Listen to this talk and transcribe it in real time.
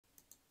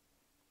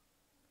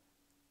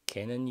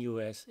Canon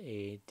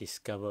USA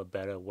discover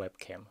better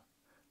webcam.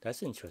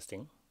 That's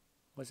interesting.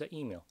 What's that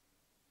email?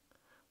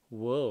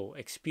 Whoa,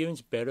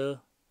 experience better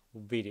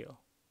video.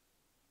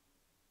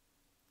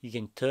 You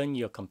can turn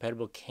your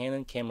compatible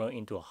Canon camera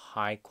into a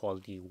high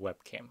quality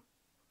webcam.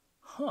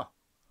 Huh,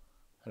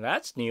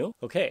 that's new.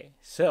 Okay,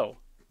 so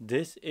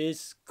this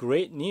is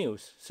great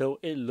news. So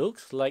it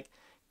looks like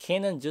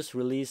Canon just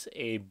released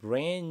a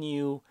brand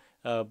new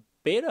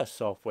beta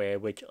software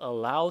which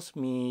allows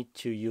me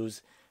to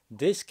use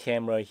this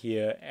camera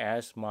here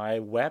as my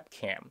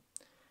webcam.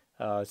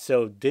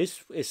 So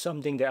this is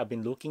something that I've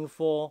been looking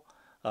for,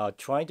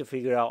 trying to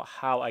figure out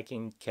how I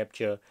can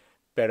capture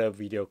better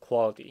video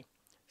quality.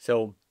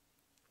 So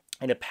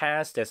in the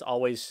past, there's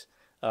always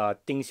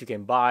things you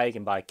can buy. You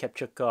can buy a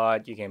capture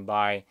card, you can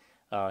buy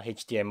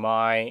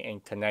HDMI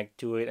and connect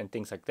to it and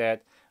things like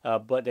that.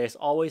 But there's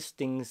always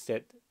things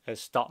that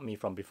has stopped me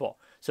from before.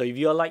 So if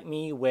you're like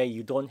me where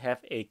you don't have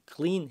a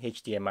clean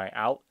HDMI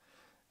out,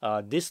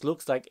 this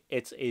looks like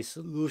it's a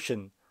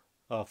solution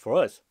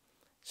for us.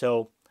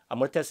 So I'm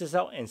going to test this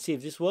out and see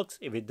if this works.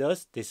 If it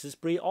does, this is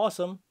pretty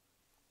awesome.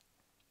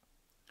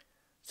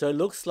 So it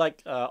looks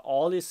like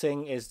all it's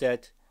saying is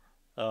that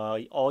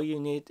all you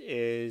need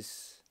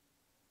is,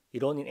 you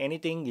don't need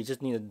anything, you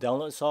just need to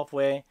download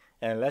software.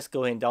 And let's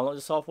go ahead and download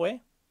the software.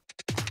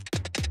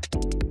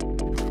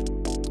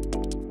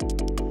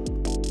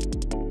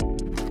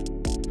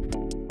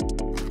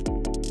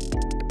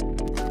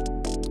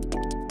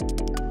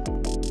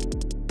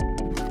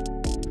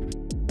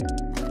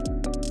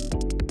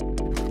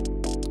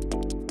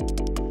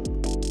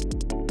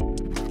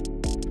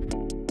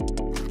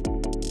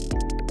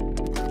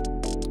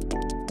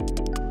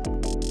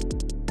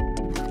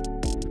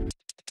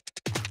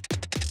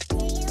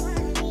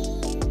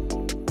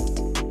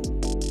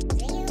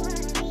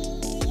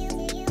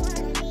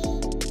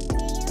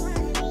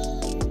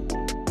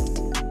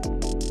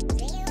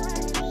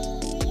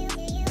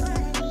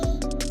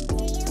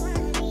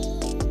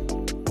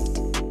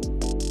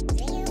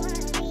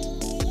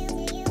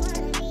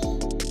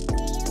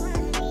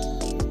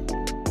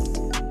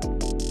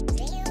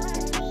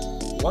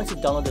 Once you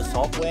download the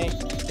software,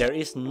 there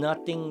is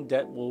nothing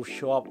that will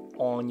show up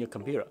on your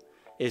computer.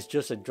 It's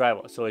just a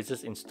driver. So it's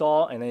just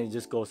install and then it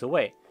just goes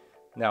away.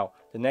 Now,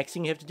 the next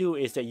thing you have to do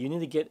is that you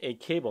need to get a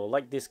cable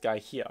like this guy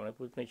here. I'm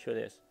going to make sure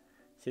this.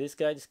 See this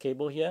guy, this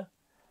cable here?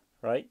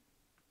 Right?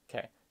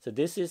 Okay. So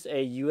this is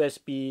a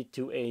USB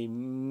to a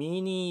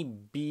mini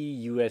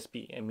B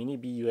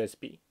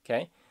USB.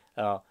 Okay.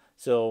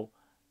 So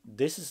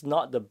this is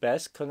not the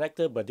best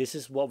connector, but this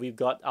is what we've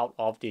got out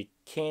of the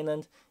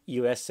Canon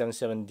EOS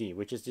 77D,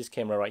 which is this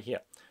camera right here.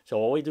 So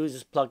all we do is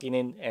just plug it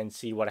in and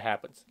see what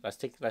happens.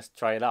 Let's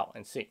try it out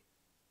and see.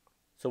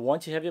 So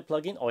once you have your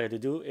plug-in, all you have to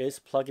do is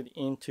plug it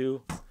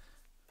into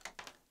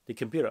the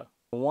computer.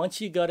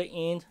 Once you got it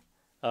in,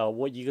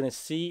 what you're gonna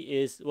see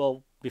is,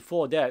 well,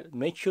 before that,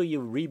 make sure you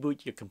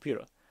reboot your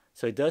computer.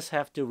 So it does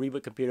have to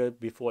reboot computer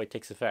before it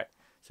takes effect.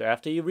 So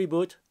after you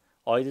reboot,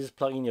 all you do is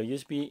plug in your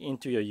USB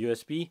into your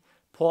USB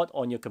port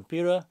on your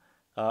computer,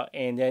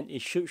 and then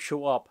it should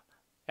show up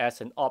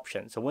as an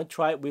option. So we'll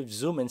try it with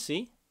Zoom and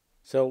see.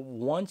 So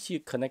once you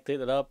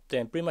connected it up,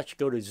 then pretty much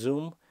go to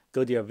Zoom,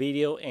 go to your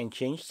video and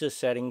change the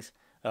settings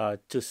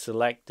to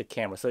select the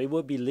camera. So it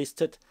will be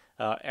listed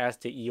as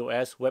the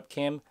EOS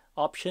webcam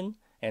option,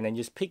 and then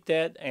just pick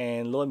that,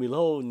 and lo and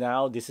behold,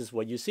 now this is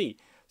what you see.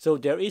 So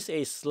there is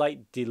a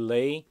slight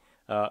delay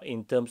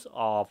in terms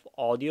of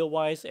audio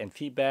wise and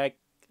feedback.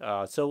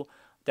 So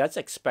that's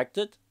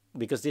expected,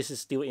 because this is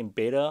still in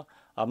beta.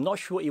 I'm not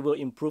sure it will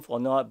improve or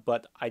not,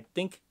 but I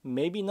think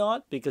maybe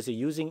not, because you're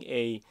using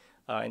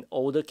an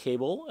older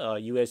cable,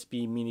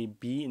 USB Mini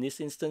B in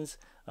this instance.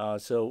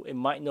 So it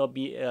might not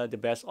be the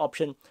best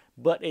option,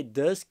 but it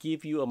does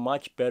give you a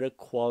much better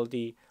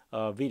quality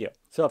video.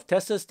 So I've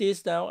tested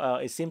this now.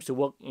 It seems to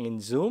work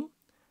in Zoom,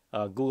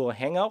 Google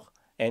Hangout,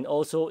 and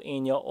also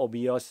in your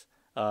OBS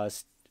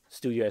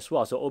studio as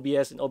well. So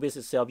OBS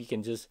itself, you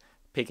can just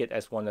pick it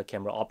as one of the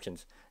camera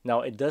options.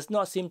 Now it does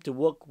not seem to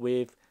work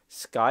with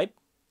Skype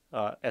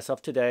as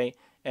of today,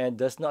 and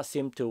does not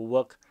seem to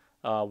work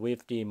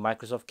with the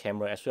Microsoft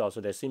camera as well.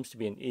 So there seems to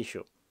be an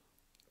issue.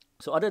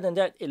 So other than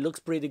that, it looks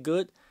pretty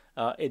good.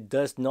 It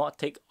does not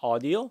take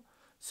audio,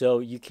 so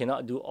you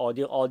cannot do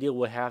audio. Audio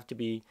will have to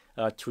be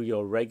through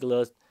your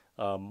regular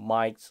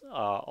mics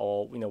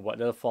or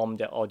whatever form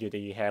that audio that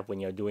you have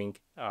when you're doing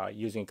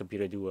using a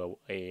computer to do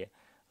a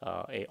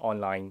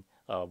online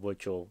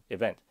virtual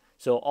event.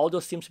 So all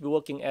those seems to be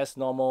working as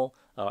normal.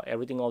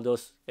 Everything, all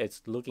those,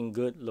 it's looking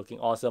good, looking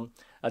awesome.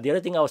 The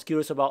other thing I was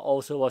curious about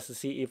also was to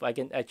see if I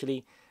can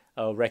actually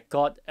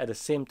record at the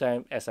same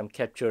time as I'm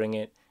capturing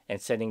it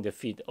and sending the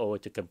feed over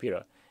to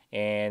computer.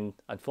 And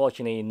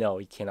unfortunately, no,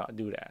 you cannot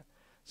do that.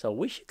 So I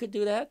wish you could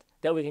do that.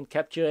 That we can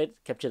capture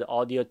the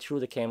audio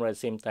through the camera at the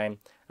same time,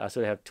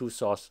 so we have two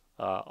sources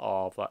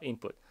of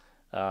input.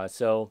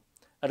 So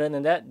other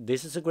than that,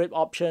 this is a great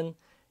option.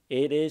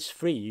 It is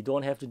free. You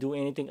don't have to do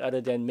anything other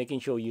than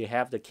making sure you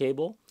have the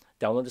cable,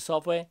 download the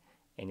software,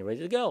 and you're ready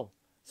to go.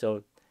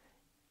 So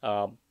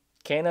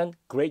Canon,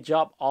 great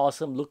job,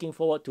 awesome. Looking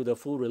forward to the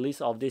full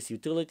release of this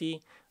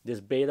utility. This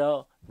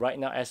beta right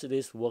now as it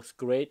is works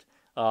great.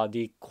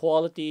 The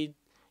quality,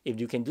 if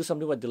you can do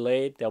something with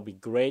delay, that'll be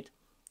great.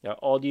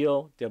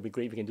 Audio, that'll be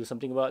great if you can do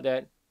something about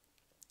that.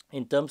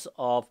 In terms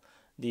of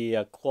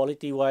the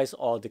quality wise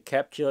or the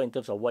capture, in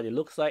terms of what it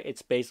looks like,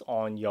 it's based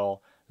on your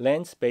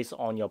lens, based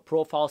on your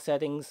profile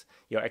settings,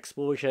 your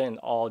exposure and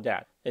all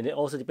that. And it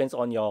also depends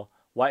on your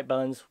white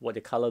balance, what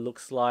the color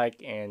looks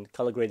like, and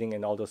color grading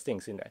and all those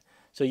things in there.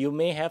 So you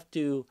may have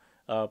to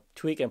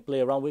tweak and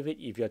play around with it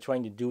if you're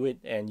trying to do it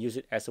and use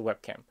it as a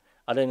webcam.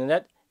 Other than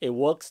that, it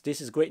works. This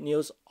is great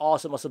news.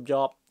 Awesome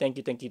job. Thank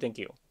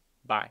you.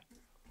 Bye.